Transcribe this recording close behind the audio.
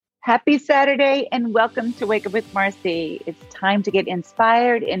Happy Saturday and welcome to Wake Up with Marcy. It's time to get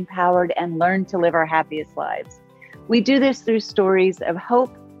inspired, empowered, and learn to live our happiest lives. We do this through stories of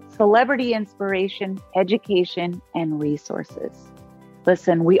hope, celebrity inspiration, education, and resources.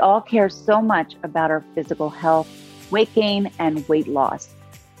 Listen, we all care so much about our physical health, weight gain, and weight loss.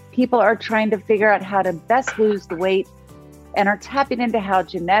 People are trying to figure out how to best lose the weight and are tapping into how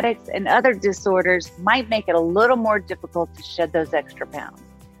genetics and other disorders might make it a little more difficult to shed those extra pounds.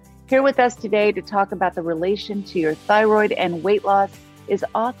 Here with us today to talk about the relation to your thyroid and weight loss is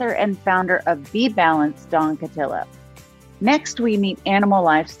author and founder of Be Balanced, Dawn Cutillo. Next, we meet animal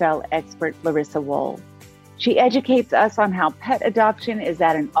lifestyle expert Larissa Wohl. She educates us on how pet adoption is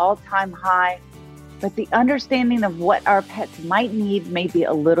at an all-time high, but the understanding of what our pets might need may be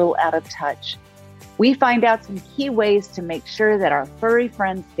a little out of touch. We find out some key ways to make sure that our furry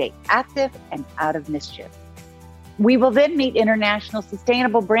friends stay active and out of mischief. We will then meet international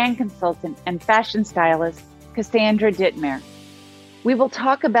sustainable brand consultant and fashion stylist, Cassandra Dittmer. We will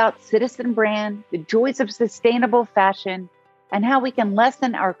talk about citizen brand, the joys of sustainable fashion, and how we can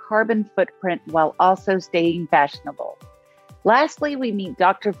lessen our carbon footprint while also staying fashionable. Lastly, we meet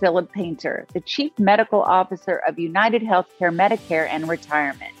Dr. Philip Painter, the Chief Medical Officer of United Healthcare Medicare and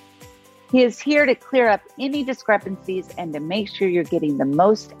Retirement. He is here to clear up any discrepancies and to make sure you're getting the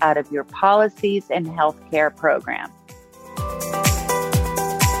most out of your policies and healthcare program.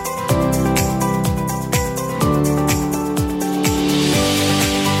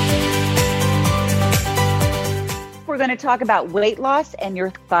 We're going to talk about weight loss and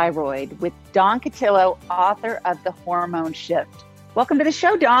your thyroid with Dawn Cutillo, author of The Hormone Shift. Welcome to the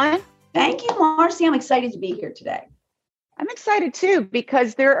show, Dawn. Thank you, Marcy. I'm excited to be here today. I'm excited too,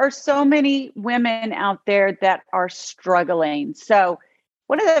 because there are so many women out there that are struggling. So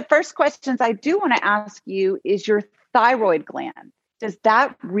one of the first questions I do want to ask you is your thyroid gland. Does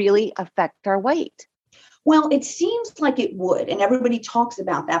that really affect our weight? Well, it seems like it would, and everybody talks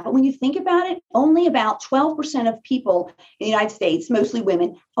about that. But when you think about it, only about 12% of people in the United States, mostly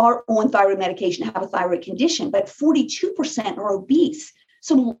women, are on thyroid medication, have a thyroid condition, but 42% are obese.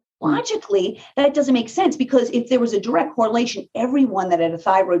 So logically, that doesn't make sense, because if there was a direct correlation, everyone that had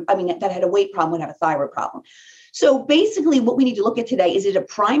that had a weight problem would have a thyroid problem. So basically what we need to look at today, is it a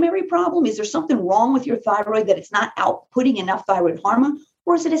primary problem? Is there something wrong with your thyroid that it's not outputting enough thyroid hormone?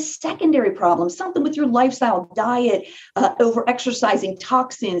 Or is it a secondary problem, something with your lifestyle, diet, over-exercising,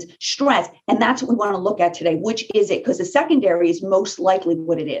 toxins, stress? And that's what we want to look at today. Which is it? Because the secondary is most likely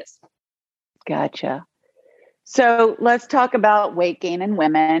what it is. Gotcha. So let's talk about weight gain in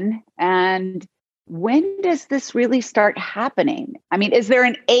women. And when does this really start happening? I mean, is there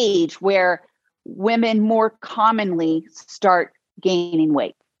an age where women more commonly start gaining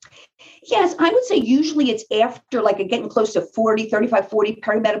weight? Yes, I would say usually it's after getting close to 40, 35, 40,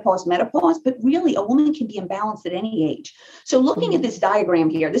 perimenopause, menopause, but really a woman can be imbalanced at any age. So looking at this diagram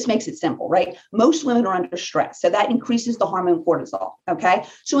here, this makes it simple, right? Most women are under stress. So that increases the hormone cortisol, okay?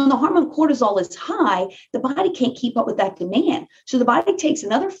 So when the hormone cortisol is high, the body can't keep up with that demand. So the body takes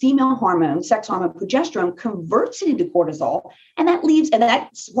another female hormone, sex hormone, progesterone, converts it into cortisol, and that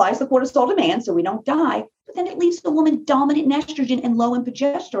supplies the cortisol demand so we don't die. But then it leaves the woman dominant in estrogen and low in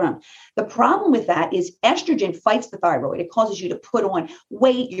progesterone. The problem with that is estrogen fights the thyroid. It causes you to put on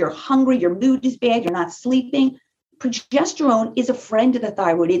weight. You're hungry. Your mood is bad. You're not sleeping. Progesterone is a friend of the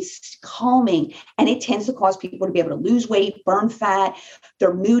thyroid. It's calming, and it tends to cause people to be able to lose weight, burn fat.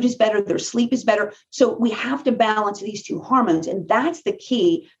 Their mood is better. Their sleep is better. So we have to balance these two hormones, and that's the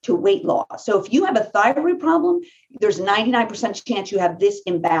key to weight loss. So if you have a thyroid problem, there's a 99% chance you have this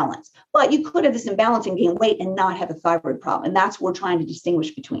imbalance. But you could have this imbalance and gain weight and not have a thyroid problem, and that's what we're trying to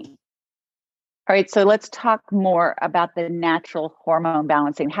distinguish between. All right, so let's talk more about the natural hormone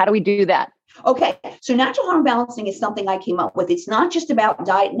balancing. How do we do that? Okay, so natural hormone balancing is something I came up with. It's not just about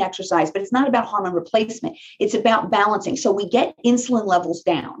diet and exercise, but it's not about hormone replacement. It's about balancing. So we get insulin levels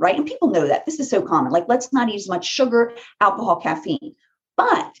down, right? And people know that. This is so common. Let's not eat as much sugar, alcohol, caffeine.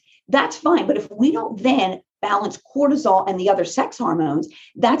 But that's fine. But if we don't then balance cortisol and the other sex hormones,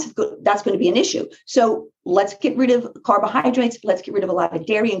 that's going to be an issue. So let's get rid of carbohydrates. Let's get rid of a lot of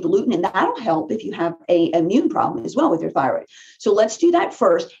dairy and gluten, and that'll help if you have an immune problem as well with your thyroid. So let's do that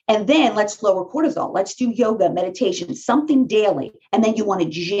first, and then let's lower cortisol. Let's do yoga, meditation, something daily, and then you want to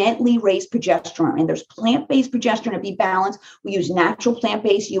gently raise progesterone. And there's plant-based progesterone to be balanced. We use natural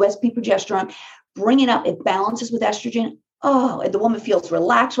plant-based USP progesterone. Bring it up. It balances with estrogen. Oh, and the woman feels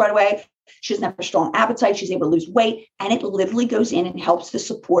relaxed right away. She doesn't have a strong appetite. She's able to lose weight, and it literally goes in and helps to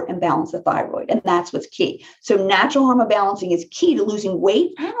support and balance the thyroid. And that's what's key. So natural hormone balancing is key to losing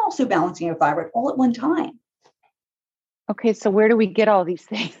weight and also balancing your thyroid all at one time. Okay, so where do we get all these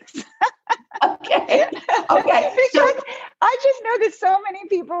things? Okay. Because I just know that so many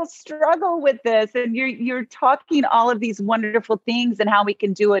people struggle with this, and you're talking all of these wonderful things and how we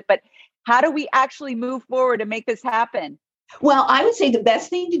can do it, but how do we actually move forward and make this happen? Well, I would say the best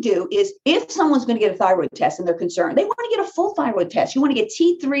thing to do is if someone's going to get a thyroid test and they're concerned, they want to get a full thyroid test. You want to get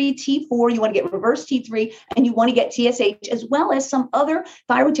T3, T4, you want to get reverse T3, and you want to get TSH, as well as some other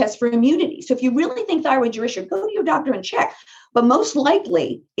thyroid tests for immunity. So if you really think thyroid's your issue, go to your doctor and check. But most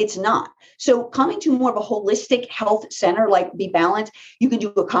likely it's not. So coming to more of a holistic health center like Be Balanced, you can do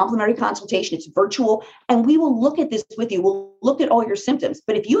a complimentary consultation. It's virtual, and we will look at this with you. We'll look at all your symptoms.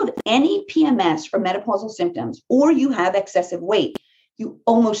 But if you have any PMS or menopausal symptoms, or you have excessive weight, you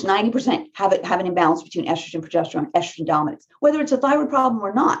almost 90% have an imbalance between estrogen, progesterone, estrogen dominance, whether it's a thyroid problem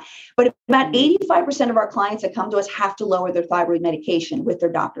or not. But about 85% of our clients that come to us have to lower their thyroid medication with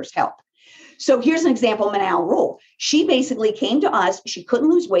their doctor's help. So here's an example, Manal Rule. She basically came to us. She couldn't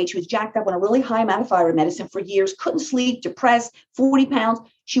lose weight. She was jacked up on a really high amount of thyroid medicine for years, couldn't sleep, depressed, 40 pounds.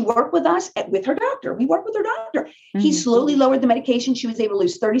 She worked with us with her doctor. We worked with her doctor. He slowly lowered the medication. She was able to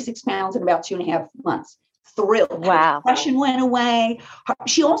lose 36 pounds in about 2.5 months. Thrilled. Wow. Her depression went away.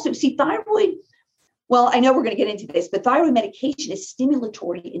 She also, thyroid, well, I know we're going to get into this, but thyroid medication is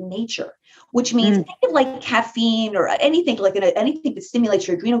stimulatory in nature, which means think of like caffeine or anything anything that stimulates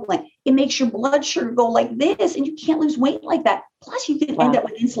your adrenal gland. It makes your blood sugar go like this, and you can't lose weight like that. Plus, you can end up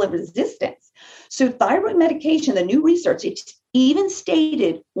with insulin resistance. So thyroid medication, the new research, it's even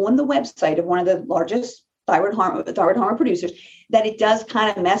stated on the website of one of the largest thyroid hormone producers that it does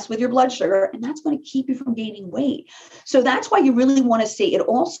kind of mess with your blood sugar, and that's going to keep you from gaining weight. So that's why you really want to see. It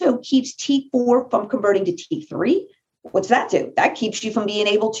also keeps T4 from converting to T3. What's that do? That keeps you from being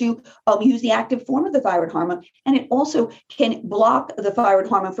able to use the active form of the thyroid hormone. And it also can block the thyroid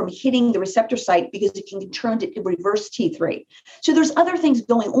hormone from hitting the receptor site because it can turn to reverse T3. So there's other things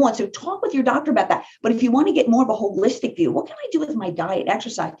going on. So talk with your doctor about that. But if you want to get more of a holistic view, what can I do with my diet,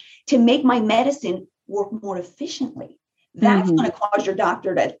 exercise to make my medicine work more efficiently? That's going to cause your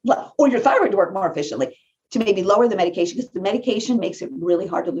doctor or your thyroid to work more efficiently, to maybe lower the medication, because the medication makes it really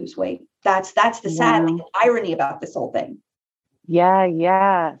hard to lose weight. That's the sad irony about this whole thing.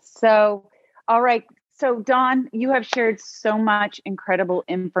 Yeah. So, all right. So Dawn, you have shared so much incredible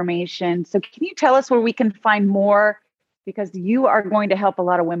information. So can you tell us where we can find more? Because you are going to help a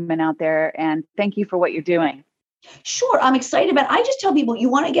lot of women out there. And thank you for what you're doing. Sure. I'm excited about it. I just tell people, you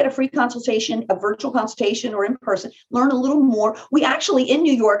want to get a free consultation, a virtual consultation, or in person, learn a little more. We actually, in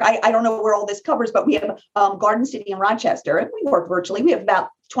New York, I don't know where all this covers, but we have Garden City in Rochester, and we work virtually. We have about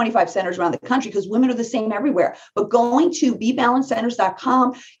 25 centers around the country because women are the same everywhere. But going to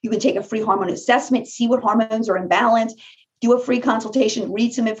BeBalancedCenters.com, you can take a free hormone assessment, see what hormones are in balance, do a free consultation,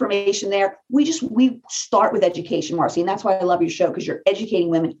 read some information there. We start with education, Marcy, and that's why I love your show, because you're educating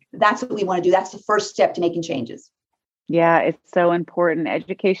women. That's what we want to do. That's the first step to making changes. Yeah, it's so important.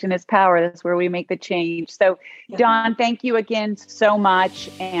 Education is power. That's where we make the change. So, Dawn, thank you again so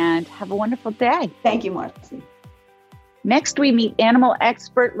much, and have a wonderful day. Thank you, Marcy. Next, we meet animal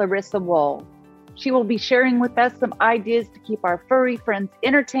expert Larissa Wohl. She will be sharing with us some ideas to keep our furry friends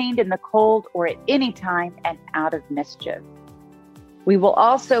entertained in the cold or at any time and out of mischief. We will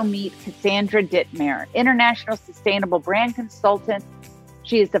also meet Cassandra Dittmer, International Sustainable Brand Consultant.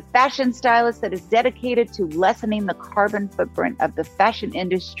 She is a fashion stylist that is dedicated to lessening the carbon footprint of the fashion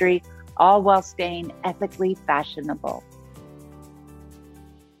industry, all while staying ethically fashionable.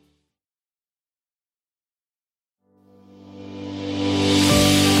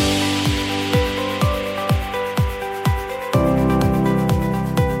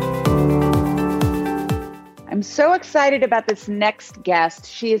 I'm so excited about this next guest.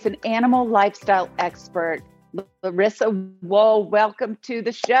 She is an animal lifestyle expert. Larissa Wohl, welcome to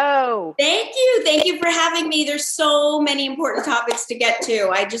the show. Thank you. Thank you for having me. There's so many important topics to get to.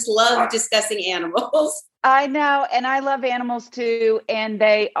 I just love discussing animals. I know, and I love animals too, and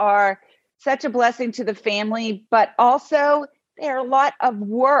they are such a blessing to the family, but also they're a lot of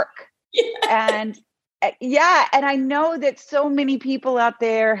work. And I know that so many people out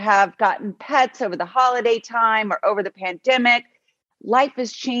there have gotten pets over the holiday time or over the pandemic. Life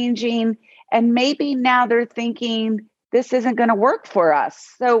is changing, and maybe now they're thinking this isn't going to work for us.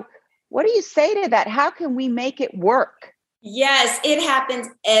 So what do you say to that? How can we make it work? Yes, it happens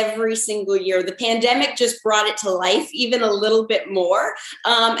every single year. The pandemic just brought it to life even a little bit more.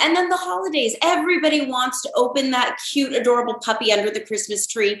 And then the holidays, everybody wants to open that cute, adorable puppy under the Christmas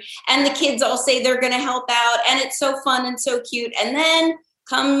tree. And the kids all say they're going to help out. And it's so fun and so cute. And then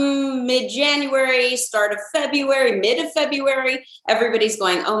come mid-January, start of February, mid of February, everybody's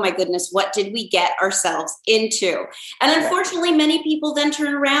going, oh my goodness, what did we get ourselves into? And unfortunately, many people then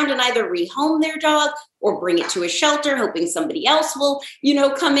turn around and either rehome their dog or bring it to a shelter, hoping somebody else will,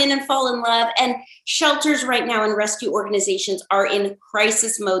 come in and fall in love. And shelters right now and rescue organizations are in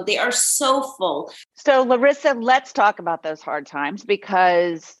crisis mode. They are so full. So Larissa, let's talk about those hard times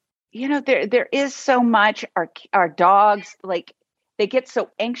because, there is so much our dogs, like they get so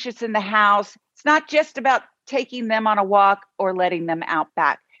anxious in the house. It's not just about taking them on a walk or letting them out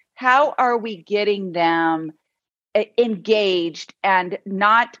back. How are we getting them engaged and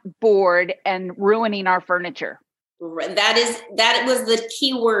not bored and ruining our furniture? That was the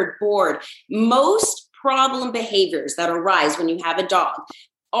key word, bored. Most problem behaviors that arise when you have a dog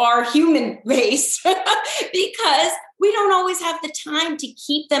are human based because we don't always have the time to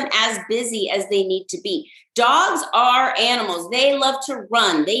keep them as busy as they need to be. Dogs are animals. They love to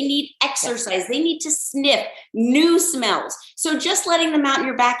run. They need exercise. They need to sniff new smells. So just letting them out in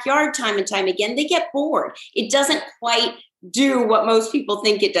your backyard time and time again, they get bored. It doesn't quite do what most people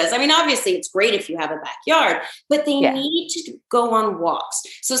think it does. I mean, obviously it's great if you have a backyard, but they need to go on walks.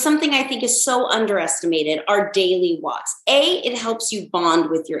 So something I think is so underestimated are daily walks. A, it helps you bond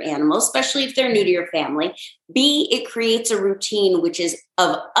with your animal, especially if they're new to your family. B, it creates a routine, which is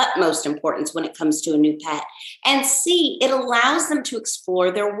of utmost importance when it comes to a new pet. And C, it allows them to explore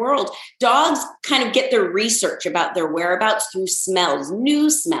their world. Dogs kind of get their research about their whereabouts through smells, new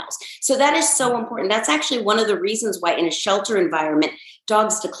smells. So that is so important. That's actually one of the reasons why in a shelter environment,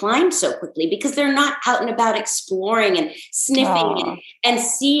 dogs decline so quickly because they're not out and about exploring and sniffing and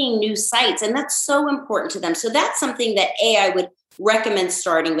seeing new sights. And that's so important to them. So that's something that I would recommend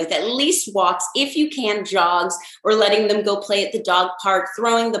starting with, at least walks, if you can, jogs, or letting them go play at the dog park,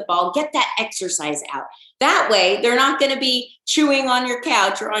 throwing the ball, get that exercise out. That way, they're not going to be chewing on your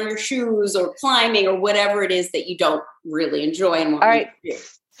couch or on your shoes or climbing or whatever it is that you don't really enjoy and want to do.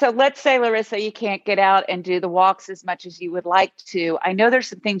 So let's say, Larissa, you can't get out and do the walks as much as you would like to. I know there's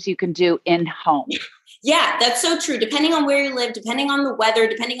some things you can do in home. Yeah, that's so true. Depending on where you live, depending on the weather,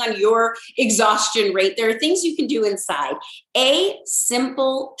 depending on your exhaustion rate, there are things you can do inside.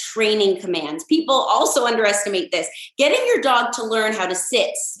 Simple training commands. People also underestimate this. Getting your dog to learn how to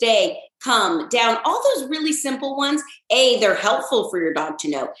sit, stay, come, down, all those really simple ones. They're helpful for your dog to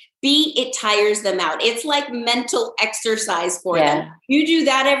know. B, it tires them out. It's like mental exercise for them. You do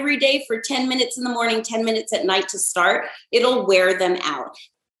that every day for 10 minutes in the morning, 10 minutes at night to start. It'll wear them out.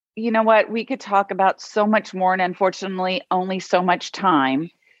 You know what? We could talk about so much more, and unfortunately, only so much time.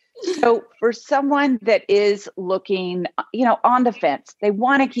 So for someone that is looking, on the fence, they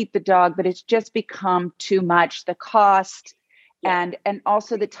want to keep the dog, but it's just become too much, the cost and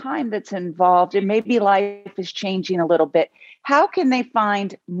also the time that's involved, and maybe life is changing a little bit. How can they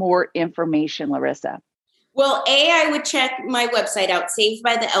find more information, Larissa? Well, I would check my website out,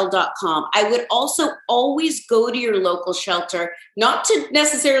 savedbytheL.com. I would also always go to your local shelter, not to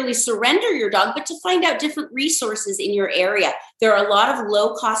necessarily surrender your dog, but to find out different resources in your area. There are a lot of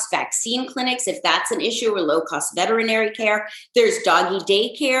low-cost vaccine clinics, if that's an issue, or low-cost veterinary care. There's doggy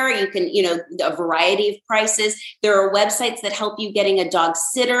daycare. You can, a variety of prices. There are websites that help you getting a dog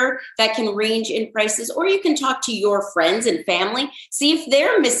sitter that can range in prices, or you can talk to your friends and family, see if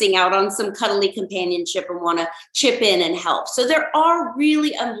they're missing out on some cuddly companionship and want to chip in and help. So there are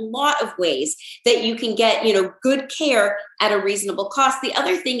really a lot of ways that you can get, good care at a reasonable cost. The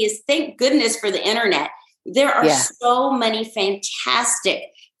other thing is, thank goodness for the internet. There are so many fantastic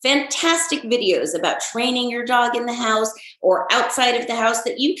videos about training your dog in the house or outside of the house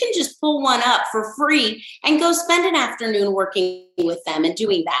that you can just pull one up for free and go spend an afternoon working with them and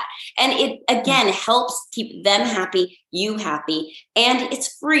doing that. And it, again, helps keep them happy, you happy, and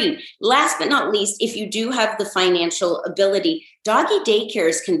it's free. Last but not least, if you do have the financial ability, doggy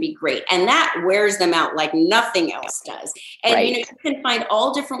daycares can be great. And that wears them out like nothing else does. And, you can find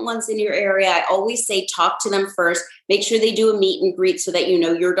all different ones in your area. I always say, talk to them first. Make sure they do a meet and greet so that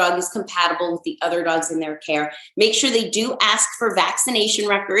your dog is compatible with the other dogs in their care. Make sure they do ask for vaccination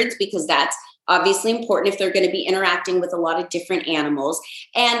records, because that's obviously important if they're going to be interacting with a lot of different animals.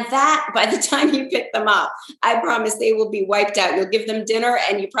 And that, by the time you pick them up, I promise they will be wiped out. You'll give them dinner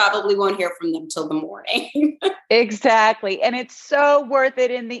and you probably won't hear from them till the morning. Exactly. And it's so worth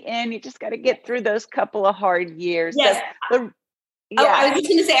it in the end. You just got to get through those couple of hard years. Yes. I was just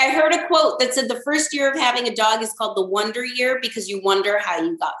going to say, I heard a quote that said the first year of having a dog is called the wonder year because you wonder how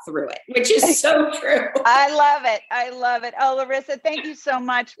you got through it, which is so true. I love it. Oh, Larissa, thank you so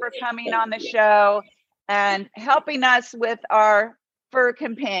much for coming on the show and helping us with our fur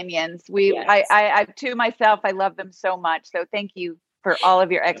companions. I to myself, I love them so much. So thank you for all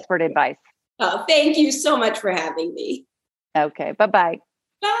of your expert advice. Oh, thank you so much for having me. Okay, bye-bye.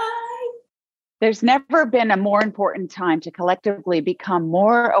 Bye. There's never been a more important time to collectively become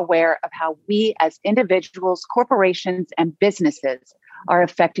more aware of how we as individuals, corporations, and businesses are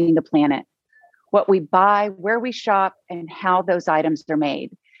affecting the planet. What we buy, where we shop, and how those items are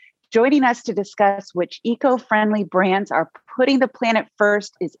made. Joining us to discuss which eco-friendly brands are putting the planet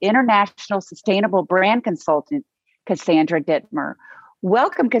first is international sustainable brand consultant, Cassandra Dittmer.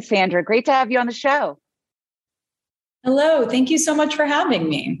 Welcome, Cassandra. Great to have you on the show. Hello. Thank you so much for having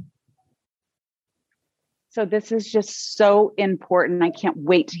me. So this is just so important. I can't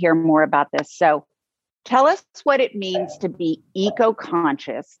wait to hear more about this. So tell us what it means to be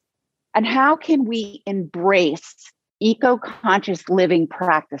eco-conscious and how can we embrace eco-conscious living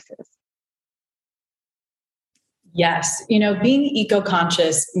practices? Yes. Being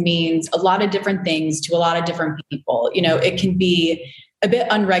eco-conscious means a lot of different things to a lot of different people. It can be a bit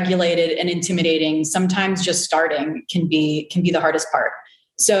unregulated and intimidating. Sometimes just starting can be the hardest part.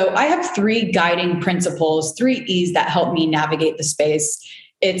 So I have 3 guiding principles, 3 E's that help me navigate the space.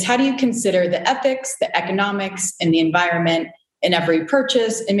 It's how do you consider the ethics, the economics, and the environment in every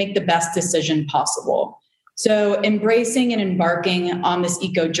purchase and make the best decision possible. So embracing and embarking on this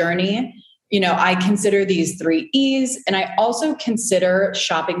eco journey, I consider these 3 E's, and I also consider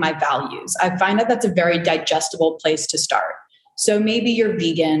shopping my values. I find that that's a very digestible place to start. So maybe you're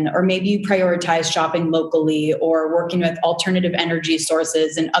vegan, or maybe you prioritize shopping locally or working with alternative energy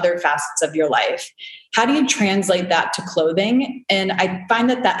sources and other facets of your life. How do you translate that to clothing? And I find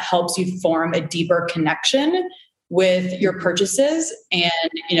that helps you form a deeper connection with your purchases and,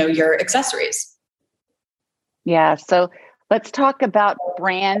 your accessories. Yeah. So let's talk about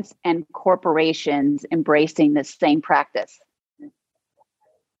brands and corporations embracing the same practice.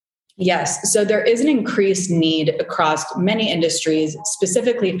 Yes. So there is an increased need across many industries,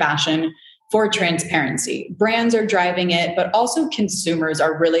 specifically fashion, for transparency. Brands are driving it, but also consumers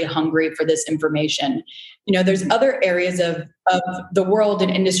are really hungry for this information. There's other areas of the world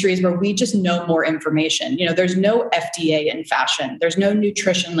and industries where we just know more information. There's no FDA in fashion. There's no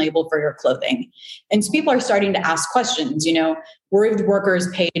nutrition label for your clothing. And so people are starting to ask questions, were the workers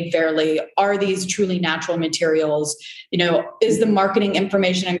paid fairly? Are these truly natural materials? Is the marketing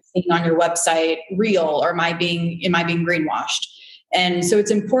information I'm seeing on your website real, or am I being greenwashed? And so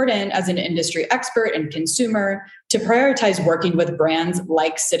it's important as an industry expert and consumer to prioritize working with brands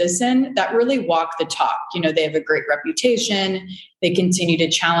like Citizen that really walk the talk. They have a great reputation. They continue to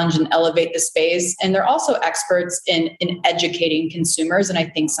challenge and elevate the space. And they're also experts in educating consumers. And I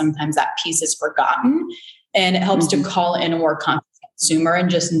think sometimes that piece is forgotten. And it helps to call in a more conscious consumer and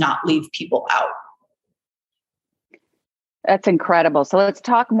just not leave people out. That's incredible. So let's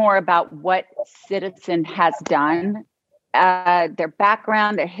talk more about what Citizen has done, their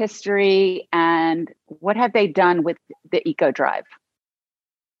background, their history, and what have they done with the Eco Drive?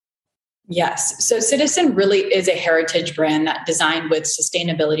 Yes. So Citizen really is a heritage brand that designed with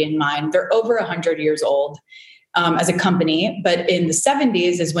sustainability in mind. They're over 100 years old as a company, but in the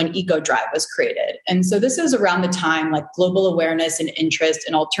 70s is when Eco Drive was created. And so this is around the time like global awareness and interest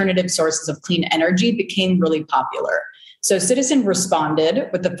in alternative sources of clean energy became really popular. So Citizen responded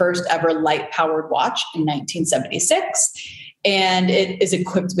with the first ever light-powered watch in 1976. And it is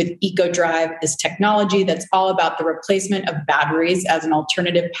equipped with Eco Drive, this technology that's all about the replacement of batteries as an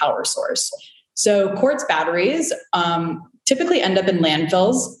alternative power source. So quartz batteries typically end up in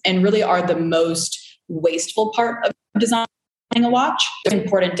landfills and really are the most wasteful part of designing a watch. It's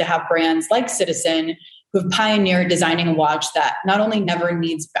important to have brands like Citizen who've pioneered designing a watch that not only never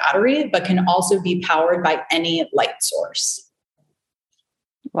needs battery, but can also be powered by any light source.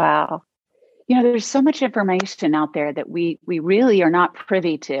 Wow. There's so much information out there that we really are not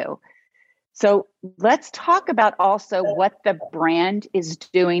privy to. So let's talk about also what the brand is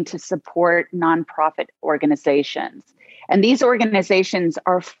doing to support nonprofit organizations. And these organizations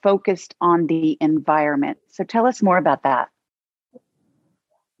are focused on the environment. So tell us more about that.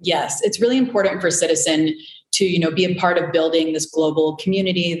 Yes, it's really important for Citizen to, be a part of building this global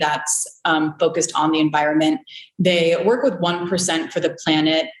community that's focused on the environment. They work with 1% for the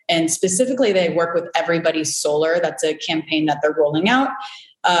planet, and specifically they work with Everybody Solar. That's a campaign that they're rolling out.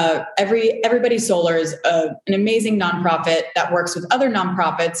 Everybody Solar is an amazing nonprofit that works with other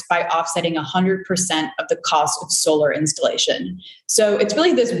nonprofits by offsetting 100% of the cost of solar installation. So it's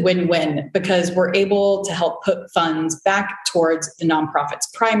really this win-win because we're able to help put funds back towards the nonprofit's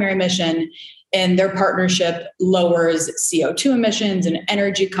primary mission, and their partnership lowers CO2 emissions and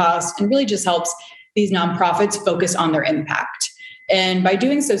energy costs and really just helps these nonprofits focus on their impact. And by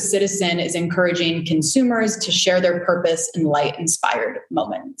doing so, Citizen is encouraging consumers to share their purpose in light-inspired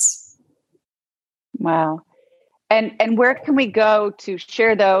moments. Wow. And where can we go to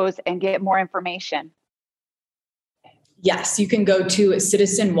share those and get more information? Yes, you can go to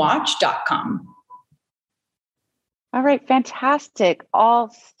citizenwatch.com. All right, fantastic.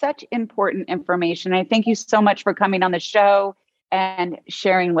 All such important information. I thank you so much for coming on the show and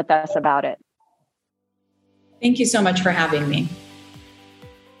sharing with us about it. Thank you so much for having me.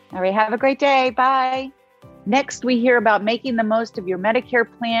 All right, have a great day. Bye. Next, we hear about making the most of your Medicare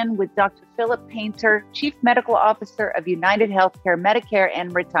plan with Dr. Philip Painter, Chief Medical Officer of United Healthcare Medicare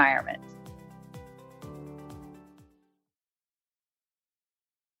and Retirement.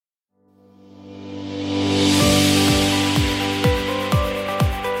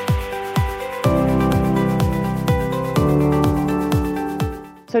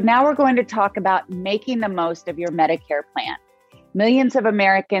 So now we're going to talk about making the most of your Medicare plan. Millions of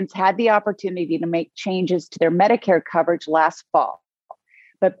Americans had the opportunity to make changes to their Medicare coverage last fall.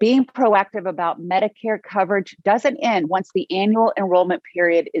 But being proactive about Medicare coverage doesn't end once the annual enrollment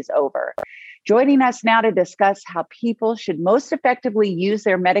period is over. Joining us now to discuss how people should most effectively use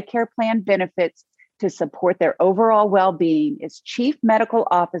their Medicare plan benefits to support their overall well-being is Chief Medical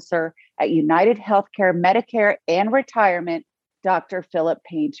Officer at United Healthcare Medicare and Retirement, Dr. Philip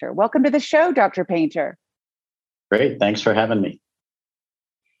Painter. Welcome to the show, Dr. Painter. Great. Thanks for having me.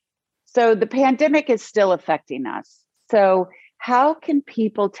 So the pandemic is still affecting us. So how can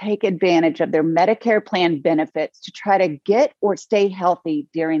people take advantage of their Medicare plan benefits to try to get or stay healthy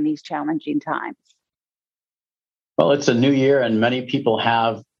during these challenging times? Well, it's a new year and many people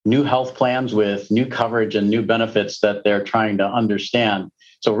have new health plans with new coverage and new benefits that they're trying to understand.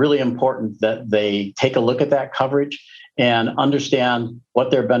 So really important that they take a look at that coverage and understand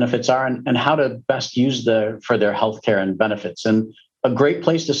what their benefits are and how to best use for their healthcare and benefits. And a great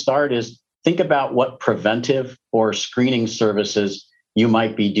place to start is think about what preventive or screening services you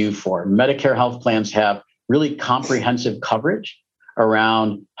might be due for. Medicare health plans have really comprehensive coverage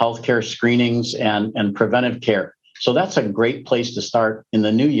around healthcare screenings and preventive care. So that's a great place to start in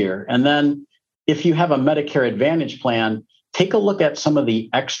the new year. And then if you have a Medicare Advantage plan, take a look at some of the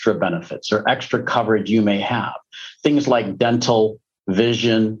extra benefits or extra coverage you may have. Things like dental,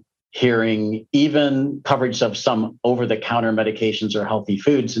 vision, hearing, even coverage of some over-the-counter medications or healthy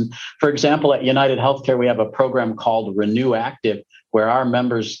foods. And for example, at United Healthcare, we have a program called Renew Active, where our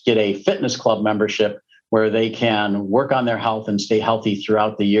members get a fitness club membership where they can work on their health and stay healthy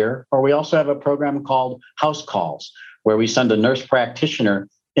throughout the year. Or we also have a program called House Calls, where we send a nurse practitioner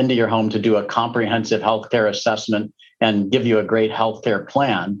into your home to do a comprehensive healthcare assessment and give you a great healthcare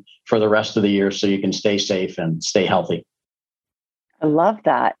plan for the rest of the year so you can stay safe and stay healthy. I love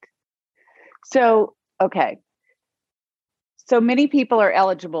that. So, okay. So many people are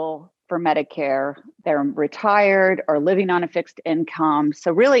eligible for Medicare. They're retired or living on a fixed income.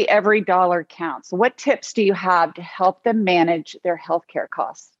 So really every dollar counts. So what tips do you have to help them manage their healthcare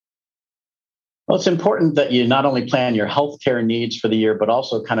costs? Well, it's important that you not only plan your healthcare needs for the year, but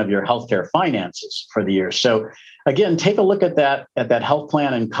also kind of your healthcare finances for the year. So again, take a look at that health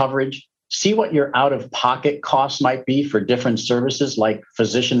plan and coverage. See what your out-of-pocket costs might be for different services like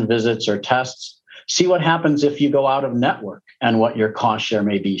physician visits or tests. See what happens if you go out of network and what your cost share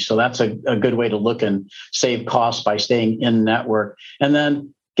may be. So that's a good way to look and save costs by staying in network. And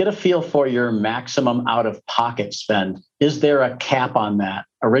then get a feel for your maximum out-of-pocket spend. Is there a cap on that?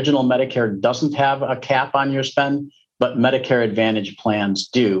 Original Medicare doesn't have a cap on your spend, but Medicare Advantage plans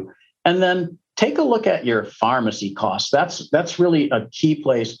do. And then take a look at your pharmacy costs. That's really a key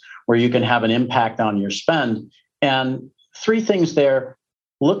place where you can have an impact on your spend. And three things there: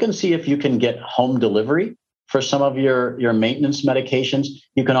 look and see if you can get home delivery for some of your maintenance medications.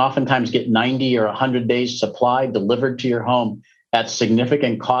 You can oftentimes get 90 or 100 days supply delivered to your home at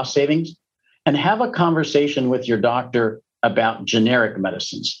significant cost savings. And have a conversation with your doctor about generic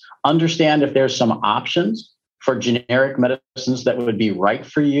medicines. Understand if there's some options for generic medicines that would be right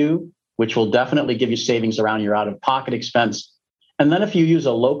for you, which will definitely give you savings around your out-of-pocket expense. And then if you use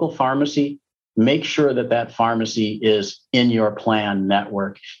a local pharmacy, make sure that pharmacy is in your plan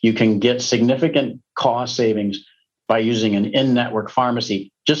network. You can get significant cost savings by using an in-network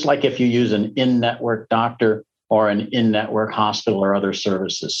pharmacy, just like if you use an in-network doctor or an in-network hospital or other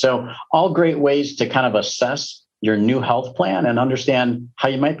services. So all great ways to kind of assess your new health plan and understand how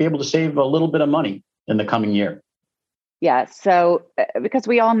you might be able to save a little bit of money in the coming year. Yeah. So because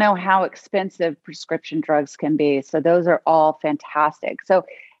we all know how expensive prescription drugs can be. So those are all fantastic. So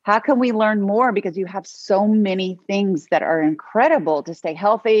how can we learn more? Because you have so many things that are incredible to stay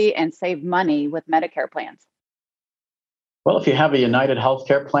healthy and save money with Medicare plans. Well, if you have a United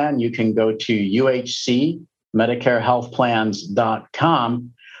Healthcare plan, you can go to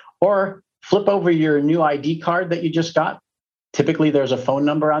uhcmedicarehealthplans.com or flip over your new ID card that you just got. Typically, there's a phone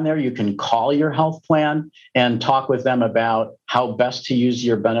number on there. You can call your health plan and talk with them about how best to use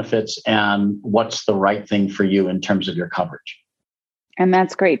your benefits and what's the right thing for you in terms of your coverage. And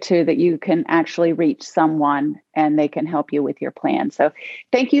that's great, too, that you can actually reach someone and they can help you with your plan. So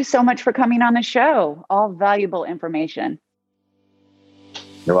thank you so much for coming on the show. All valuable information.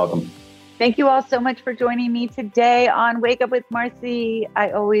 You're welcome. Thank you all so much for joining me today on Wake Up with Marcy.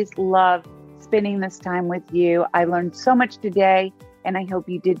 I always love spending this time with you. I learned so much today, and I hope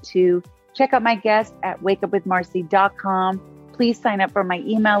you did too. Check out my guests at wakeupwithmarcy.com. Please sign up for my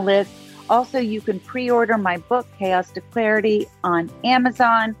email list. Also, you can pre-order my book, Chaos to Clarity, on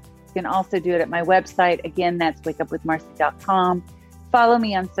Amazon. You can also do it at my website. Again, that's wakeupwithmarcy.com. Follow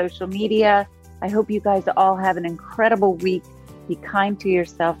me on social media. I hope you guys all have an incredible week. Be kind to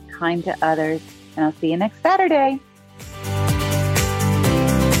yourself, kind to others, and I'll see you next Saturday.